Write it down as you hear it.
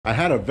I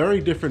had a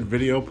very different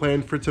video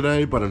planned for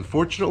today, but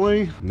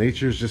unfortunately,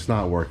 nature's just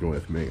not working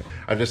with me.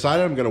 I've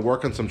decided I'm gonna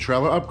work on some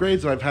trailer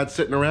upgrades that I've had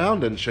sitting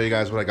around and show you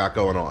guys what I got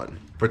going on.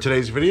 For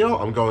today's video,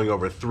 I'm going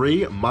over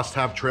 3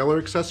 must-have trailer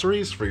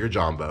accessories for your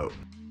John boat.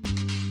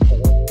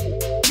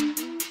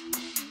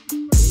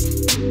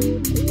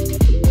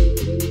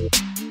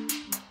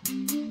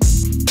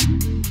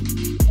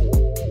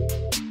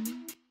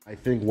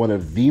 I think one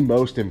of the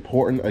most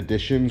important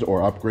additions or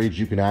upgrades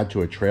you can add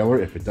to a trailer,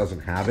 if it doesn't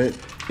have it,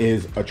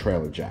 is a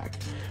trailer jack.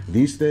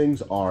 These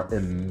things are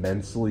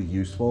immensely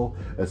useful,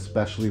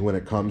 especially when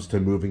it comes to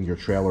moving your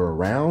trailer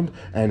around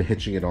and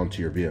hitching it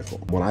onto your vehicle.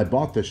 When I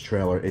bought this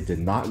trailer, it did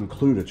not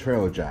include a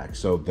trailer jack,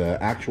 so the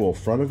actual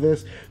front of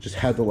this just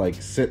had to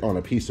like sit on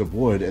a piece of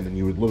wood, and then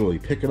you would literally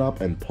pick it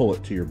up and pull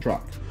it to your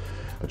truck.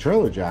 A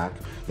trailer jack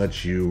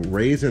lets you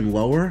raise and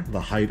lower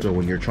the height, so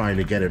when you're trying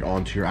to get it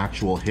onto your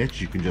actual hitch,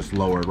 you can just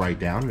lower it right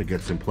down and it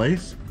gets in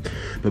place.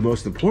 But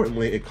most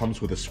importantly, it comes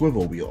with a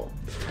swivel wheel.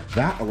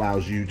 That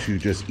allows you to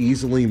just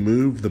easily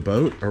move the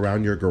boat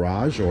around your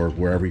garage or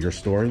wherever you're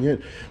storing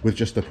it with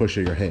just the push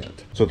of your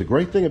hand. So the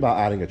great thing about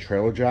adding a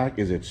trailer jack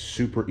is it's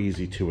super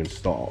easy to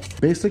install.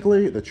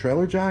 Basically, the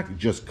trailer jack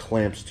just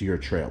clamps to your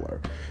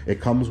trailer.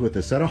 It comes with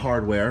a set of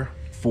hardware,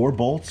 4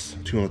 bolts,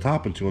 2 on the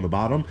top and 2 on the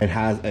bottom. It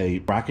has a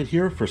bracket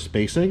here for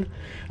spacing.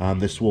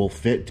 This will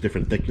fit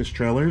different thickness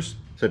trailers.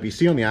 So if you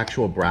see on the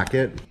actual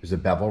bracket, there's a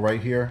bevel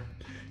right here.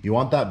 You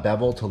want that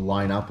bevel to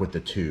line up with the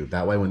tube.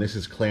 That way when this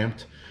is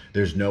clamped,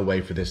 there's no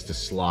way for this to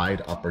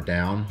slide up or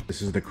down.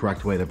 This is the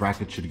correct way the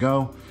bracket should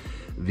go.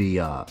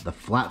 The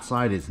flat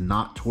side is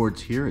not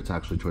towards here, it's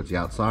actually towards the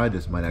outside.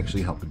 This might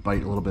actually help it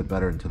bite a little bit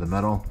better into the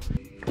metal.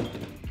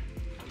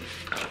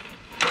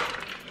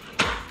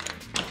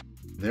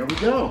 There we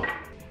go.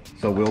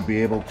 So we'll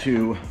be able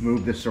to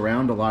move this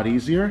around a lot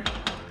easier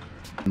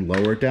and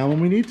lower it down when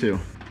we need to.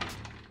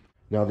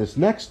 Now this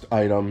next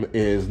item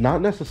is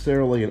not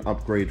necessarily an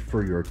upgrade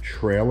for your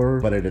trailer,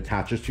 but it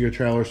attaches to your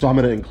trailer, so I'm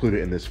gonna include it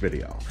in this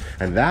video.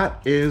 And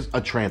that is a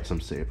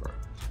transom saver.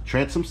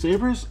 Transom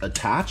savers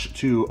attach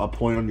to a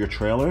point on your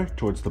trailer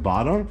towards the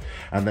bottom,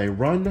 and they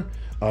run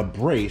a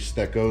brace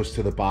that goes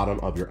to the bottom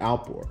of your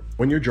outboard.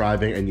 When you're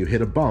driving and you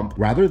hit a bump,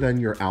 rather than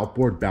your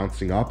outboard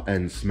bouncing up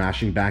and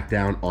smashing back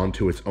down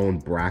onto its own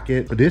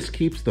bracket, this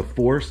keeps the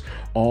force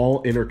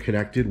all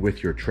interconnected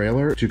with your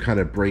trailer to kind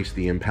of brace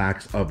the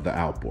impacts of the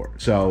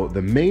outboard. So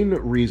the main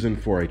reason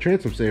for a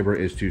transom saver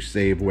is to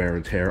save wear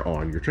and tear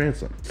on your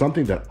transom.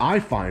 Something that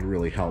I find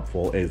really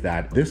helpful is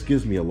that this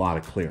gives me a lot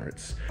of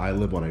clearance. I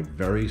live on a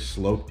very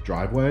sloped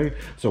driveway,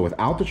 so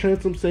without the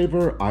transom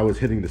saver, I was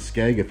hitting the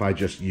skeg if I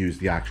just used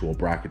the actual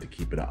bracket to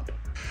keep it up.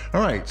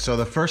 All right, so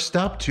the first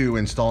step to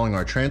installing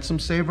our transom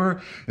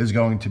saver is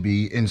going to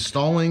be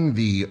installing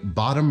the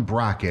bottom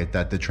bracket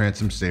that the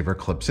transom saver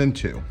clips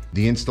into.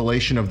 The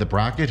installation of the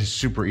bracket is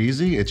super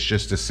easy. It's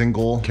just a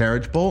single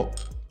carriage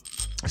bolt.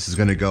 This is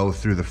gonna go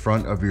through the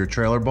front of your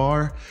trailer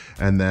bar,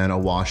 and then a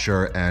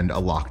washer and a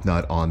lock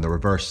nut on the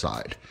reverse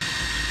side.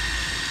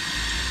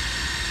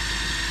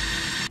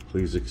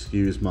 Please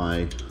excuse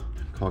my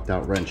cocked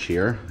out wrench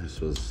here. This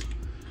was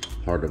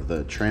part of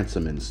the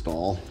transom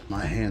install.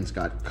 My hands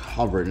got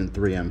covered in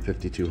 3M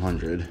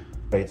 5200.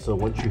 Right, so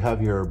once you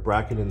have your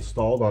bracket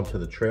installed onto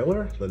the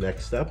trailer, the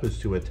next step is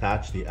to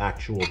attach the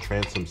actual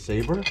transom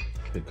saver.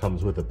 It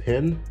comes with a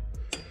pin.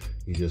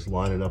 You just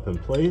line it up in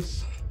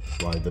place,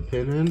 slide the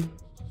pin in,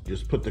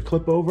 just put the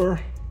clip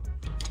over,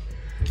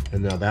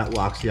 and now that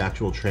locks the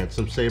actual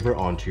transom saver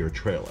onto your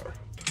trailer.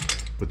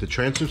 With the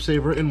transom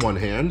saver in one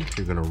hand,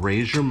 you're gonna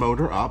raise your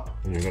motor up,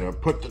 and you're gonna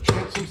put the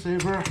transom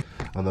saver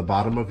on the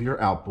bottom of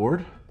your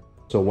outboard.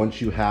 So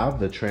once you have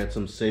the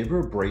transom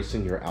saver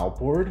bracing your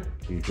outboard,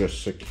 you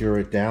just secure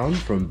it down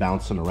from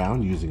bouncing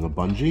around using a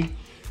bungee.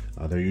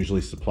 They're usually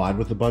supplied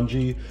with a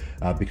bungee.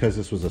 Because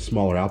this was a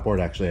smaller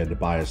outboard, actually I had to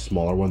buy a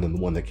smaller one than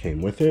the one that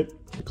came with it.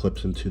 It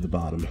clips into the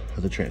bottom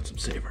of the transom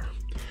saver.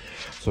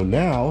 So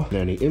now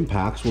any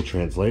impacts will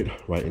translate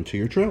right into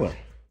your trailer.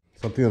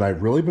 Something that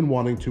I've really been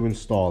wanting to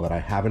install that I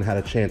haven't had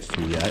a chance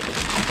to yet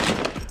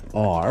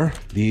are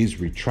these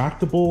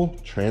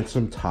retractable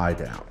transom tie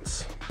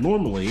downs.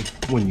 Normally,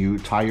 when you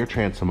tie your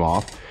transom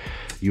off,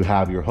 you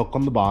have your hook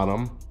on the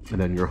bottom and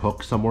then your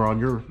hook somewhere on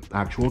your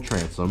actual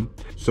transom.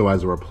 So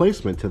as a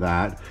replacement to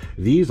that,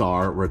 these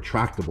are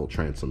retractable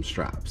transom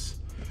straps.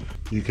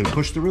 You can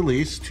push the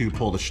release to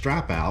pull the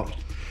strap out,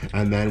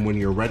 and then when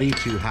you're ready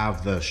to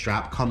have the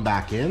strap come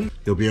back in,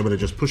 you'll be able to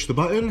just push the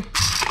button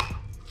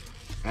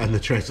and the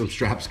transom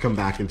straps come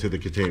back into the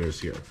containers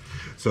here.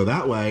 So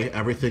that way,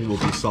 everything will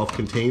be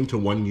self-contained to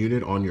one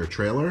unit on your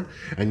trailer,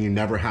 and you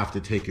never have to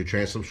take your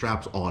transom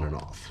straps on and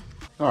off.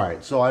 All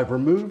right, so I've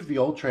removed the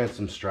old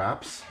transom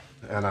straps,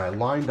 and I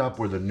lined up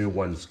where the new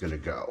one's gonna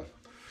go.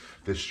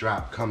 This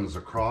strap comes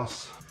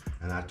across,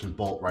 and I can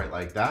bolt right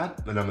like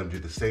that. Then I'm gonna do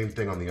the same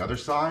thing on the other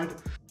side.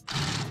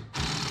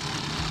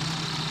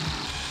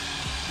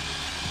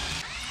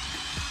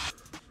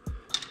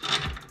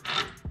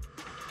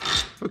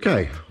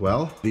 Okay,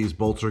 well, these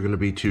bolts are gonna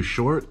be too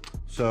short.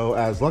 So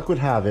as luck would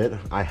have it,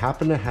 I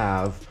happen to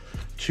have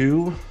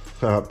 2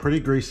 Pretty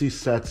greasy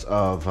sets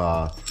of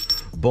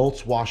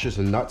bolts, washes,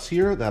 and nuts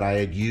here that I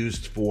had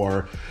used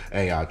for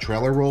a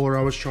trailer roller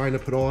I was trying to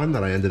put on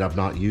that I ended up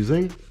not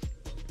using.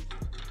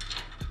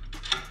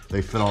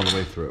 They fit all the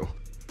way through.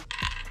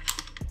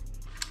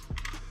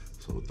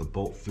 So with the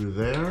bolt through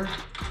there.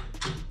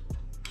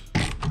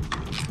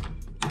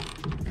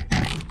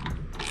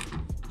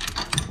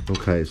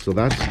 Okay, so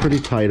that's pretty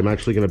tight. I'm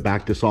actually going to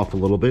back this off a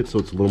little bit so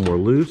it's a little more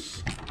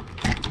loose.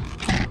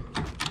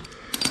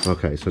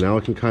 Okay, so now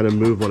it can kind of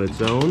move on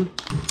its own.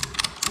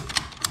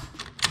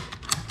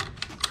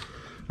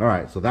 All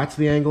right, so that's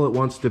the angle it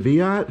wants to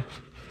be at.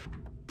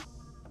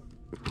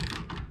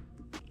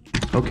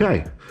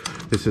 Okay,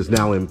 this is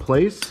now in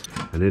place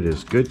and it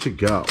is good to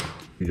go.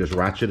 You just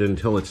ratchet it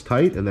until it's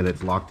tight and then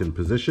it's locked in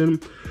position.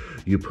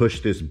 You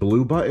push this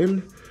blue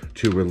button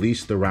to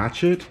release the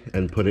ratchet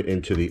and put it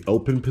into the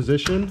open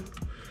position,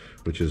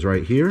 which is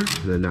right here.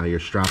 And then now your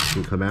straps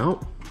can come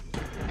out.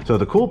 So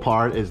the cool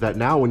part is that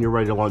now when you're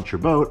ready to launch your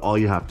boat, all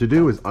you have to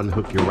do is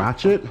unhook your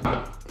ratchet,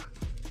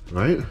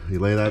 right? You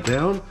lay that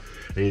down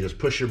and you just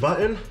push your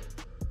button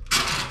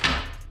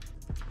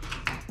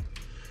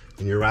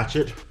and your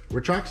ratchet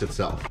retracts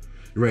itself.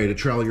 You're ready to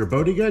trailer your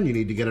boat again, you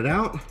need to get it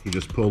out. You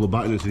just pull the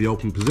button into the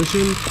open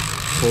position,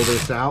 pull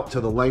this out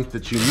to the length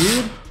that you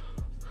need,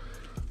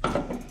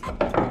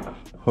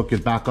 hook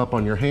it back up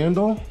on your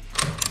handle,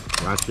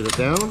 ratchet it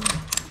down,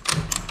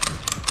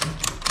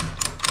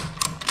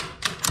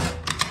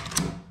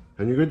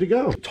 and you're good to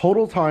go.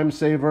 Total time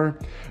saver,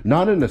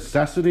 not a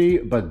necessity,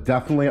 but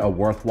definitely a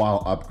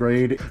worthwhile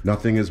upgrade.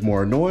 Nothing is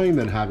more annoying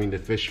than having to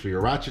fish for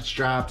your ratchet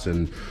straps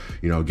and,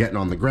 you know, getting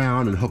on the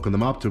ground and hooking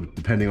them up to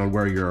depending on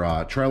where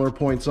your trailer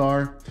points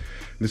are.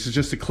 This is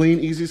just a clean,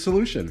 easy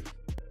solution.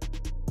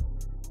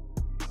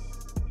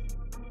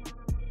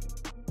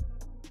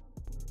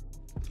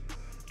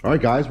 All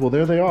right, guys, well,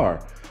 there they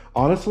are.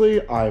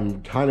 Honestly,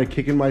 I'm kind of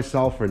kicking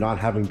myself for not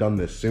having done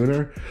this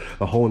sooner.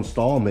 The whole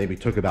install maybe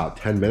took about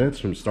 10 minutes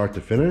from start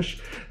to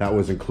finish. That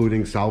was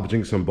including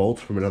salvaging some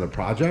bolts from another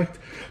project.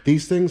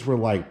 These things were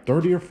like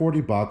 30 or 40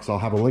 bucks. I'll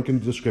have a link in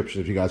the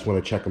description if you guys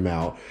want to check them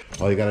out.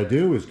 All you got to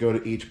do is go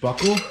to each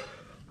buckle,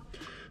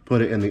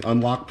 put it in the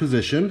unlock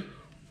position,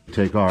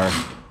 take our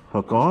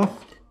hook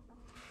off.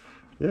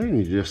 There, and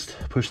you just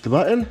push the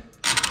button.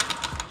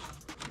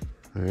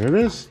 There it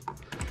is.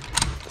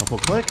 Couple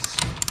clicks,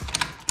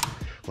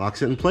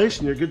 locks it in place,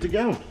 and you're good to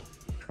go.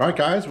 All right,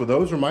 guys, well,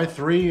 those are my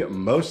 3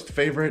 most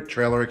favorite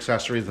trailer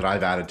accessories that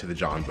I've added to the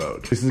John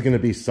boat. This is gonna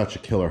be such a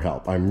killer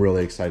help. I'm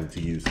really excited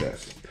to use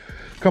this.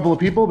 A couple of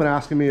people have been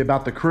asking me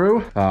about the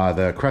crew,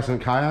 the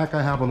Crescent kayak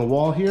I have on the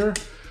wall here.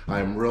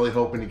 I'm really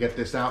hoping to get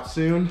this out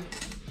soon.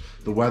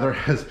 The weather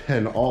has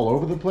been all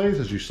over the place,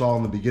 as you saw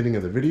in the beginning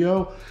of the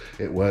video.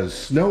 It was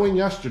snowing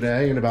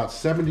yesterday and about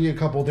 70 a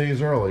couple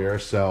days earlier,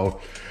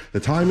 so the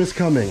time is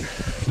coming.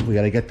 We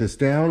gotta get this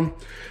down.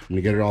 I'm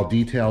gonna get it all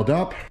detailed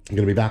up. I'm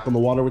gonna be back on the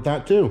water with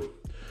that too.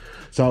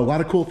 So a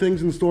lot of cool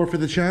things in store for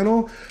the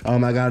channel. I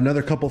got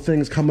another couple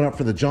things coming up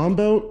for the John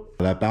boat.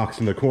 That box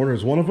in the corner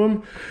is one of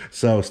them.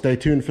 So stay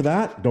tuned for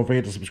that. Don't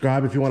forget to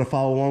subscribe if you wanna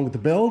follow along with the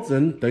builds,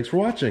 and thanks for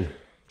watching.